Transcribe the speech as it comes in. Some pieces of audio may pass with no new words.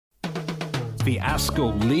the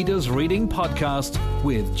ASCL Leaders Reading Podcast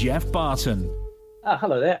with Jeff Barton.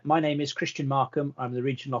 Hello there. My name is Christian Markham. I'm the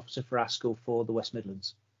Regional Officer for ASCL for the West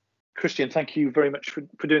Midlands. Christian, thank you very much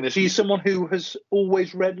for doing this. Are you someone who has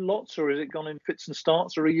always read lots, or has it gone in fits and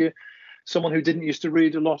starts, or are you someone who didn't used to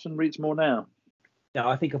read a lot and reads more now? No,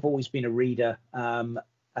 I think I've always been a reader.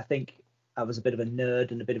 I think I was a bit of a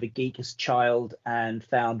nerd and a bit of a geek as a child, and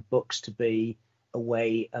found books to be a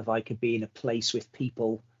way of I could be in a place with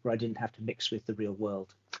people where I didn't have to mix with the real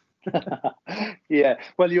world. Yeah.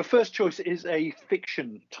 Well, your first choice is a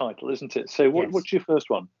fiction title, isn't it? So Yes. What's your first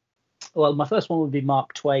one? Well, my first one would be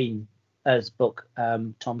Mark Twain's book,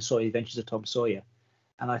 Tom Sawyer, The Adventures of Tom Sawyer.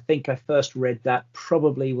 And I think I first read that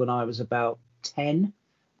probably when I was about 10.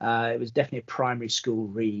 It was definitely a primary school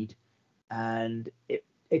read. And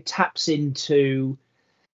it taps into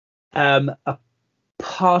a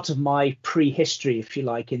part of my prehistory, if you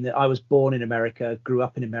like, in that I was born in America, grew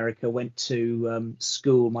up in America, went to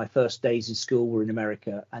school. My first days in school were in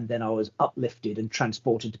America. And then I was uplifted and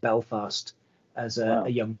transported to Belfast as a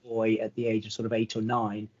young boy at the age of sort of 8 or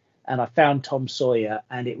 9. And I found Tom Sawyer,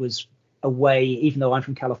 and it was a way, even though I'm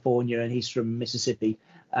from California and he's from Mississippi,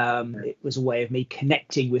 it was a way of me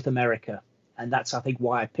connecting with America. And that's, I think,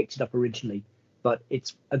 why I picked it up originally. But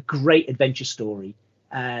it's a great adventure story.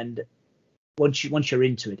 And once you're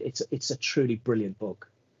into it, it's a truly brilliant book.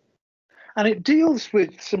 And it deals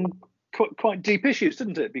with some quite deep issues,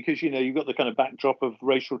 doesn't it? Because, you've got the kind of backdrop of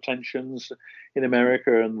racial tensions in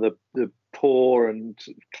America and the poor and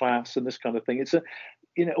class and this kind of thing. It's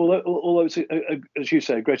although it's as you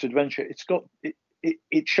say, a great adventure,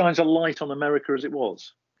 it shines a light on America as it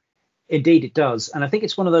was. Indeed, it does. And I think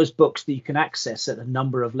it's one of those books that you can access at a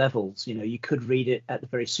number of levels. You could read it at the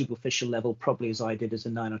very superficial level, probably as I did as a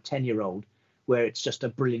 9 or 10-year-old, where it's just a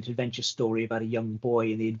brilliant adventure story about a young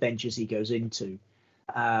boy and the adventures he goes into.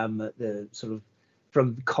 The sort of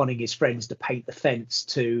from conning his friends to paint the fence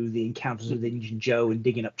to the encounters with Injun Joe and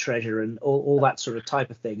digging up treasure and all that sort of type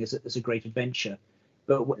of thing is a great adventure.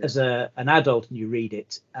 But as an adult and you read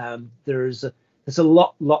it, there's a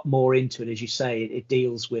lot more into it. As you say, it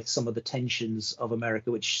deals with some of the tensions of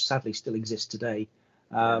America, which sadly still exist today.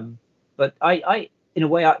 But I in a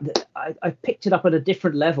way, I picked it up at a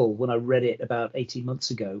different level when I read it about 18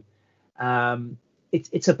 months ago.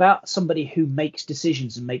 It's about somebody who makes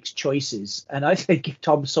decisions and makes choices. And I think if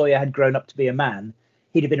Tom Sawyer had grown up to be a man,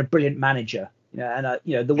 he'd have been a brilliant manager.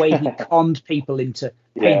 The way he conned people into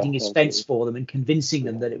painting his fence for them and convincing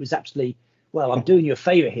them that it was absolutely, well, I'm doing you a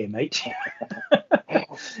favor here, mate.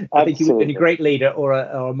 I think he would have been a great leader or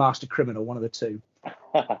a master criminal, one of the two.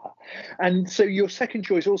 And so your second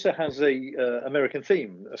choice also has a American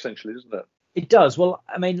theme, essentially, doesn't it? It does. Well,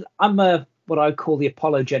 I mean, I'm what I call the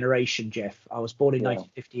Apollo generation, Jeff. I was born in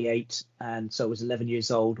 1958, and so I was 11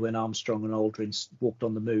 years old when Armstrong and Aldrin walked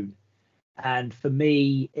on the moon. And for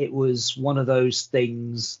me, it was one of those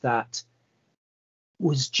things that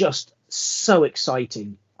was just so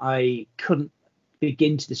exciting. I couldn't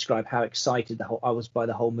begin to describe how excited I was by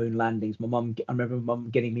the whole moon landings. I remember Mum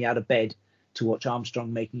getting me out of bed to watch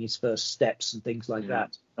Armstrong making his first steps and things like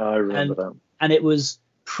that. I remember that. And it was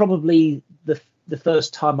probably the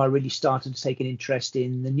first time I really started to take an interest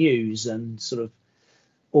in the news and sort of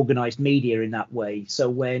organized media in that way. So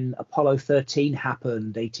when Apollo 13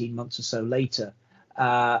 happened 18 months or so later,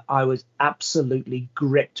 I was absolutely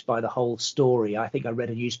gripped by the whole story. I think I read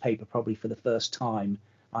a newspaper probably for the first time.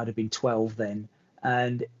 I'd have been 12 then.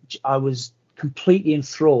 And I was completely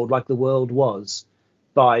enthralled, like the world was,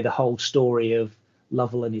 by the whole story of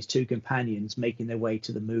Lovell and his two companions making their way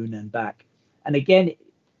to the moon and back. And again,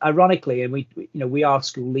 ironically, and we are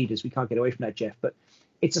school leaders, we can't get away from that, Jeff, but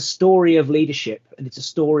it's a story of leadership, and it's a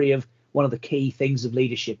story of one of the key things of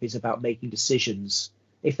leadership is about making decisions.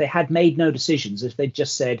 If they had made no decisions, if they'd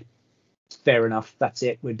just said, fair enough, that's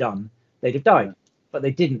it, we're done, they'd have died. But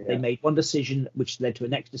they didn't. They made one decision, which led to a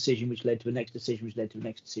next decision, which led to a next decision, which led to a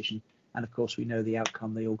next decision. And of course, we know the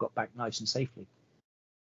outcome. They all got back nice and safely.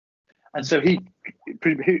 And so he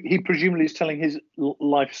presumably is telling his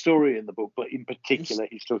life story in the book, but in particular,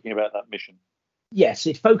 he's talking about that mission. Yes,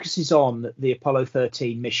 it focuses on the Apollo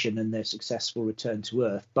 13 mission and their successful return to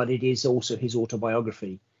Earth, but it is also his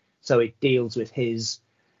autobiography. So it deals with his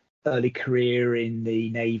early career in the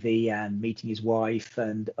Navy and meeting his wife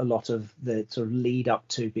and a lot of the sort of lead up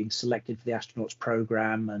to being selected for the astronauts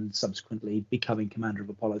program and subsequently becoming commander of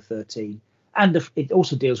Apollo 13. And it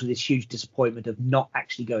also deals with this huge disappointment of not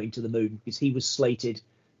actually going to the moon, because he was slated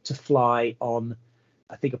to fly on,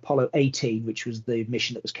 I think, Apollo 18, which was the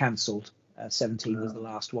mission that was cancelled. 17 was the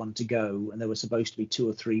last one to go, and there were supposed to be 2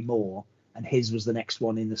 or 3 more, and his was the next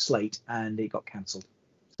one in the slate, and it got cancelled.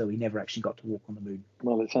 So he never actually got to walk on the moon.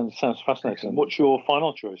 Well, it sounds fascinating. What's your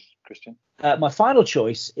final choice, Christian? My final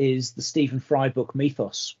choice is the Stephen Fry book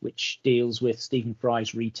Mythos, which deals with Stephen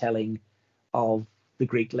Fry's retelling of the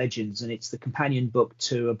Greek legends, and it's the companion book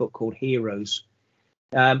to a book called Heroes.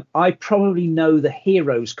 I probably know the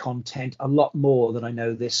Heroes content a lot more than I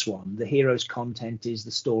know this one. The Heroes content is the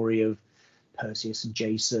story of Perseus and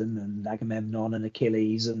Jason and Agamemnon and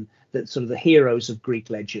Achilles and the sort of the heroes of Greek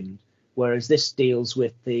legend, whereas this deals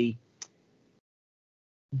with the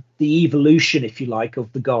evolution, if you like,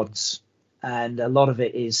 of the gods, and a lot of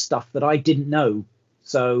it is stuff that I didn't know.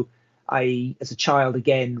 So I, as a child,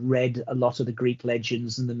 again read a lot of the Greek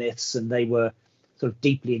legends and the myths, and they were sort of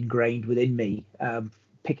deeply ingrained within me.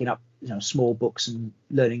 Picking up small books and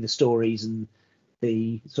learning the stories, and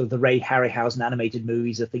the sort of the Ray Harryhausen animated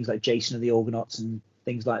movies of things like Jason and the Argonauts and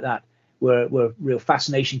things like that were real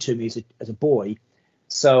fascination to me as a boy.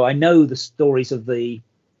 So I know the stories of the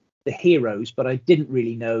heroes, but I didn't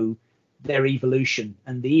really know their evolution,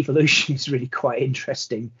 and the evolution is really quite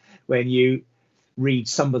interesting when you read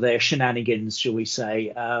some of their shenanigans, shall we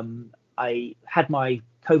say. I had my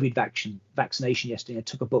COVID vaccination yesterday. I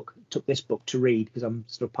took this book to read because I'm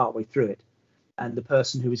sort of partway through it. And the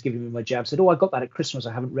person who was giving me my jab said, "Oh, I got that at Christmas.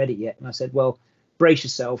 I haven't read it yet." And I said, "Well, brace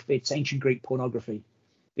yourself. It's ancient Greek pornography."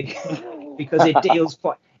 Because it deals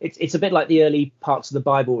quite, it's a bit like the early parts of the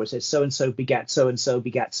Bible where it says so-and-so begat so-and-so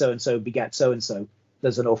begat so-and-so begat so-and-so.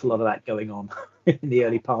 There's an awful lot of that going on in the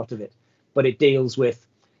early part of it. But it deals with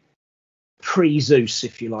pre-Zeus,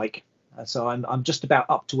 if you like. So I'm just about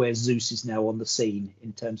up to where Zeus is now on the scene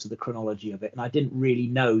in terms of the chronology of it. And I didn't really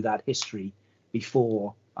know that history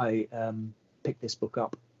before I picked this book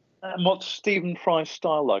up. And what's Stephen Fry's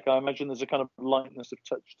style like? I imagine there's a kind of lightness of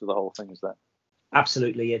touch to the whole thing, is there?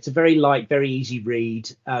 Absolutely. It's a very light, very easy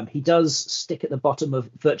read. He does stick at the bottom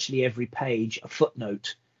of virtually every page a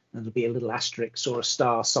footnote. And there'll be a little asterisk or a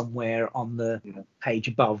star somewhere on the page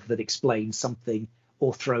above that explains something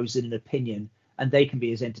or throws in an opinion. And they can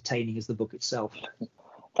be as entertaining as the book itself.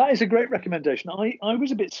 That is a great recommendation. I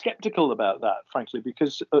was a bit skeptical about that, frankly,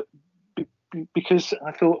 because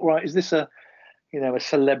I thought, right, is this a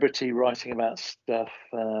celebrity writing about stuff?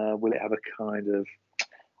 Will it have a kind of,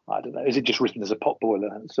 I don't know, is it just written as a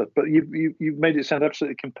potboiler and stuff? But you've made it sound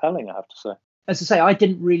absolutely compelling, I have to say. As I say, I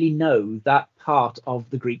didn't really know that part of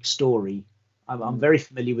the Greek story. I'm very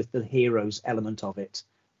familiar with the heroes element of it.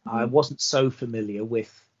 I wasn't so familiar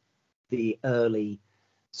with the early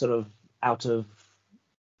sort of out of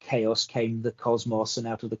chaos came the cosmos, and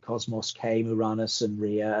out of the cosmos came Uranus and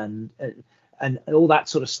Rhea, and all that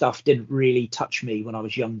sort of stuff didn't really touch me when I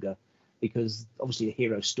was younger, because obviously the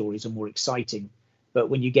hero stories are more exciting. But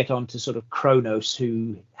when you get on to sort of Kronos,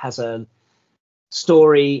 who has a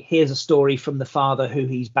story, here's a story from the father who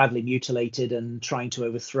he's badly mutilated and trying to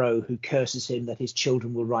overthrow, who curses him that his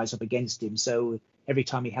children will rise up against him. So every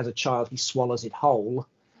time he has a child, he swallows it whole.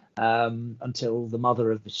 Until the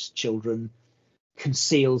mother of his children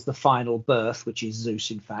conceals the final birth, which is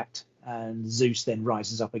Zeus, in fact, and Zeus then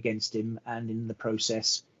rises up against him, and in the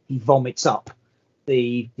process he vomits up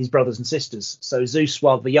his brothers and sisters. So Zeus,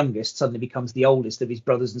 while the youngest, suddenly becomes the oldest of his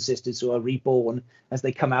brothers and sisters, who are reborn as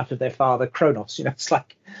they come out of their father Kronos. It's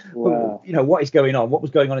like, wow. What is going on? What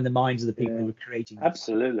was going on in the minds of the people who were creating this?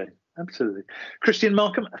 Absolutely. Christian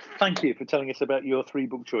Markham, thank you for telling us about your 3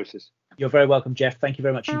 book choices. You're very welcome, Jeff. Thank you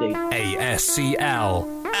very much indeed.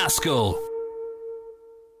 ASCL, ASCL.